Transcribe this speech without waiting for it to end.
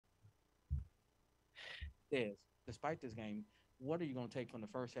Des, despite this game, what are you going to take from the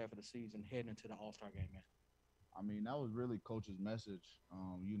first half of the season heading into the All Star game, man? I mean, that was really coach's message.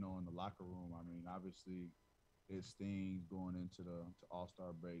 In the locker room. I mean, obviously, it stings going into the to All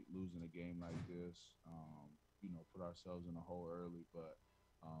Star break, losing a game like this. Put ourselves in a hole early, but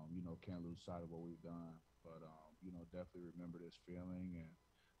can't lose sight of what we've done. But definitely remember this feeling and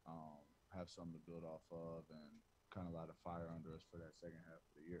have something to build off of, and kind of light a fire under us for that second half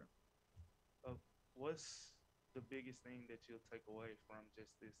of the year. What's the biggest thing that you'll take away from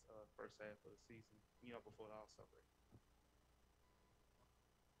just this first half of the season, before the All Star break?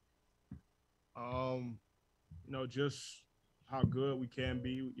 Um, just how good we can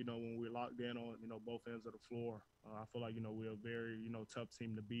be, when we're locked in on, both ends of the floor. I feel like, we're a very, tough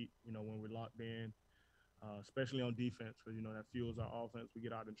team to beat, when we're locked in, especially on defense, because, that fuels our offense. We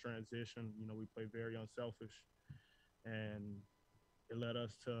get out in transition, we play very unselfish, and it led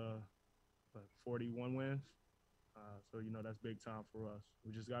us to 41 wins. So, that's big time for us.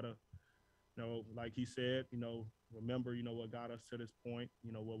 We just got to, like he said, remember, what got us to this point,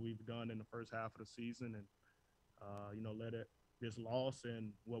 what we've done in the first half of the season, and let it this loss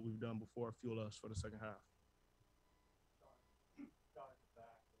and what we've done before fuel us for the second half.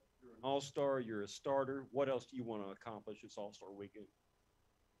 You're an all star. You're a starter. What else do you want to accomplish this All Star weekend?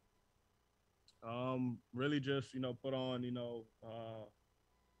 Really just put on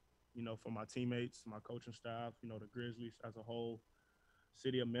for my teammates, my coaching staff, the Grizzlies as a whole,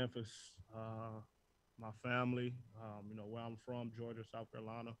 city of Memphis, my family, where I'm from, Georgia, South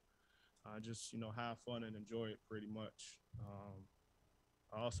Carolina. Just have fun and enjoy it pretty much.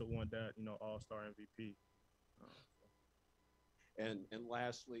 I also want that All Star MVP. And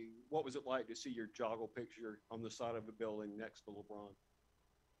lastly, what was it like to see your joggle picture on the side of a building next to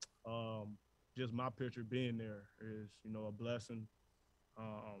LeBron? Just my picture being there is a blessing.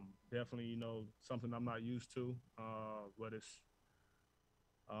 Definitely something I'm not used to, but it's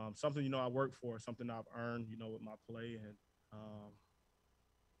something I work for, something I've earned with my play, and um,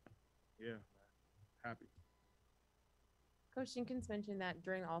 yeah, happy. Coach Jenkins mentioned that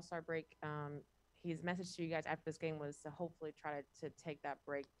during the All Star break, his message to you guys after this game was to hopefully try to take that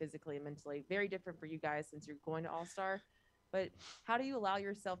break physically and mentally. Very different for you guys since you're going to All Star. But how do you allow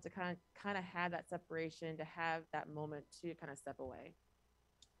yourself to kind of have that separation, to have that moment to kind of step away?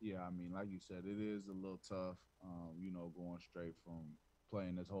 Yeah, I mean, like you said, it is a little tough, going straight from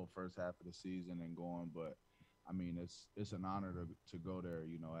playing this whole first half of the season and going, but I mean, it's an honor to go there,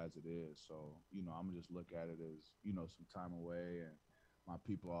 as it is. So, I'm gonna just look at it as, some time away, and my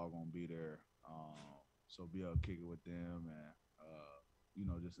people are gonna be there. So be able to kick it with them and,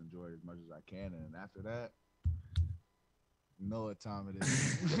 just enjoy it as much as I can. And after that, you know what time it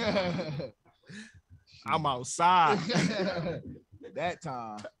is. I'm outside. That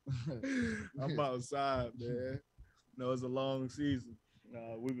time. I'm outside, man. It's a long season.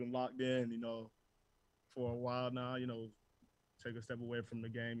 We've been locked in, for a while now. Take a step away from the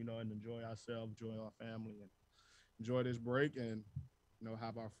game, and enjoy ourselves, enjoy our family, and enjoy this break, and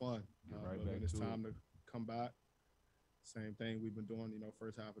have our fun. Get right But back when it's to time it. to come back, same thing we've been doing,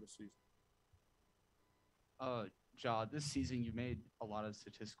 first half of the season. Ja, this season you made a lot of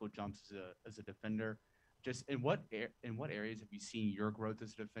statistical jumps as a defender. Just in what areas have you seen your growth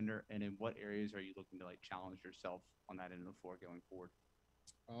as a defender, and in what areas are you looking to like challenge yourself on that end of the floor going forward?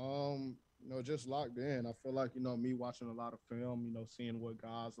 Just locked in. I feel like me watching a lot of film, seeing what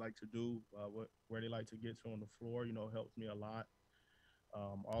guys like to do, where they like to get to on the floor, helps me a lot.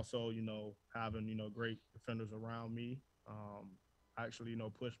 Also, having great defenders around me, actually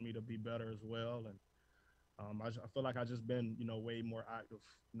push me to be better as well. And I feel like I just been way more active,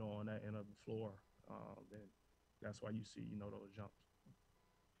 on that end of the floor. And that's why you see those jumps.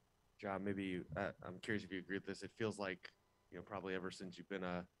 John, maybe I'm curious if you agree with this. It feels like, probably ever since you've been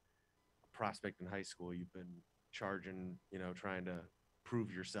a prospect in high school, you've been charging, trying to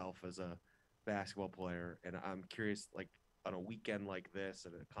prove yourself as a basketball player. And I'm curious, like on a weekend like this,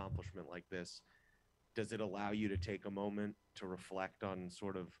 an accomplishment like this, does it allow you to take a moment to reflect on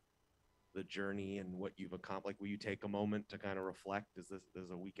sort of the journey and what you've accomplished? Like, will you take a moment to kind of reflect? Does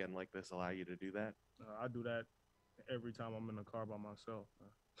a weekend like this allow you to do that? I do that every time I'm in the car by myself.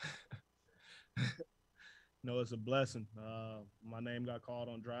 It's a blessing. My name got called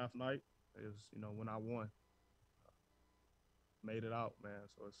on draft night. Is when I won, made it out, man.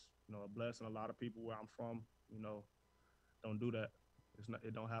 So it's a blessing. A lot of people where I'm from, don't do that.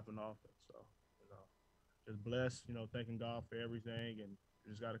 It don't happen often. So you know, just blessed. Thanking God for everything, and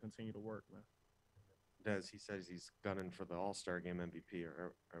you just got to continue to work, man. Des, he says he's gunning for the All Star Game MVP.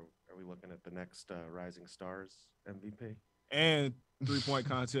 Are we looking at the next Rising Stars MVP? and 3-point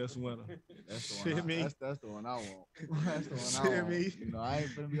contest winner. That's the Shit one. me. That's the one I want. That's the one Shit I want. me. You know, I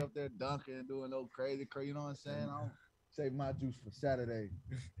ain't finna be up there dunking and doing no crazy. You know what I'm saying? I'll save my juice for Saturday.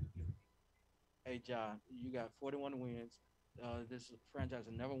 Hey, John, you got 41 wins. This franchise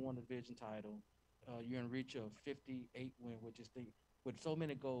has never won a division title. You're in reach of 58 win, which is with so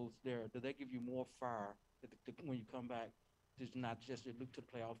many goals there. Do they give you more fire when you come back? Just not just to look to the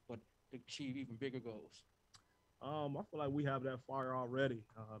playoffs, but to achieve even bigger goals. I feel like we have that fire already.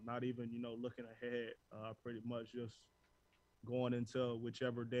 Not even, looking ahead. Pretty much just going into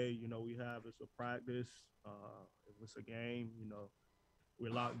whichever day, we have. It's a practice. If it's a game, we're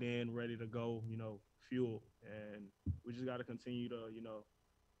locked in, ready to go, fuel. And we just got to continue to,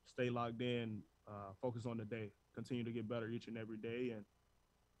 stay locked in, focus on the day, continue to get better each and every day, and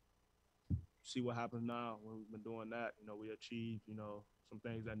see what happens now. When we've been doing that, we achieve, some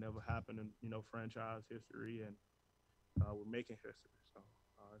things that never happened in, franchise history, and we're making history. So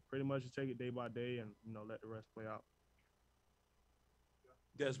pretty much just take it day by day and, let the rest play out.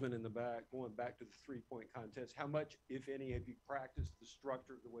 Desmond in the back, going back to the 3-point contest, how much, if any, have you practiced the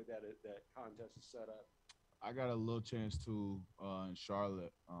structure, the way that contest is set up? I got a little chance to in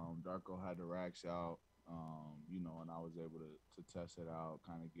Charlotte. Darko had the racks out, and I was able to test it out,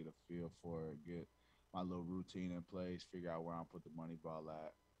 kind of get a feel for it, get my little routine in place, figure out where I put the money ball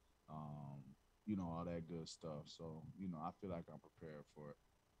at, all that good stuff. So, I feel like I'm prepared for it.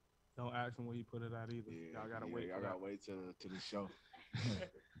 Don't ask him where he put it at either. Yeah, Y'all gotta wait. Y'all gotta wait to the show.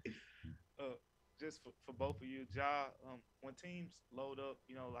 Just for both of you, when teams load up,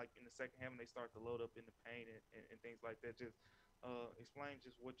 like in the second half and they start to load up in the paint and things like that, just explain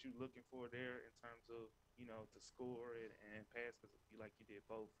just what you're looking for there in terms of, to score and pass, because like you did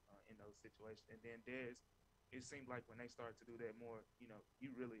both in those situations. And then Des, it seemed like when they started to do that more,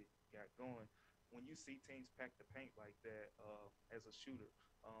 you really got going. When you see teams pack the paint like that as a shooter,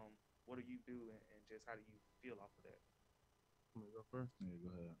 what do you do and just how do you feel off of that? I'm gonna go first. Yeah,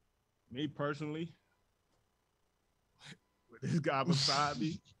 go ahead. Me personally, with this guy beside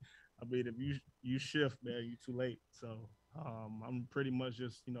me, I mean, if you shift, man, you too late. So I'm pretty much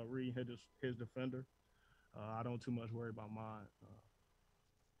just reading his defender. I don't too much worry about mine.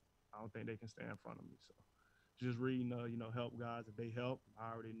 I don't think they can stay in front of me. So just reading, help guys if they help.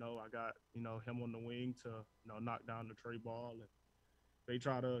 I already know I got him on the wing to knock down the tray ball. And if they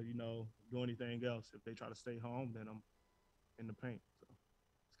try to do anything else, if they try to stay home, then I'm in the paint. So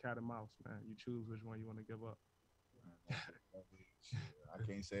it's cat and mouse, man. You choose which one you want to give up. I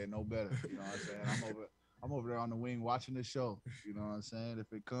can't say it no better. You know what I'm saying? I'm over there on the wing watching the show. You know what I'm saying?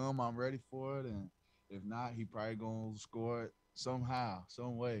 If it come, I'm ready for it, and if not, he probably gonna score it somehow,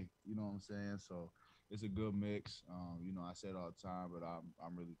 some way. You know what I'm saying? So it's a good mix. I say it all the time, but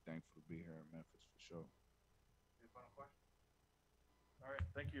I'm really thankful to be here in Memphis for sure. Any final question? All right,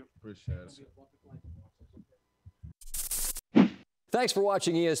 thank you. Appreciate it. Thanks for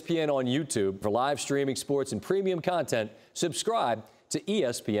watching ESPN on YouTube. For live streaming sports and premium content, subscribe to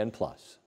ESPN+.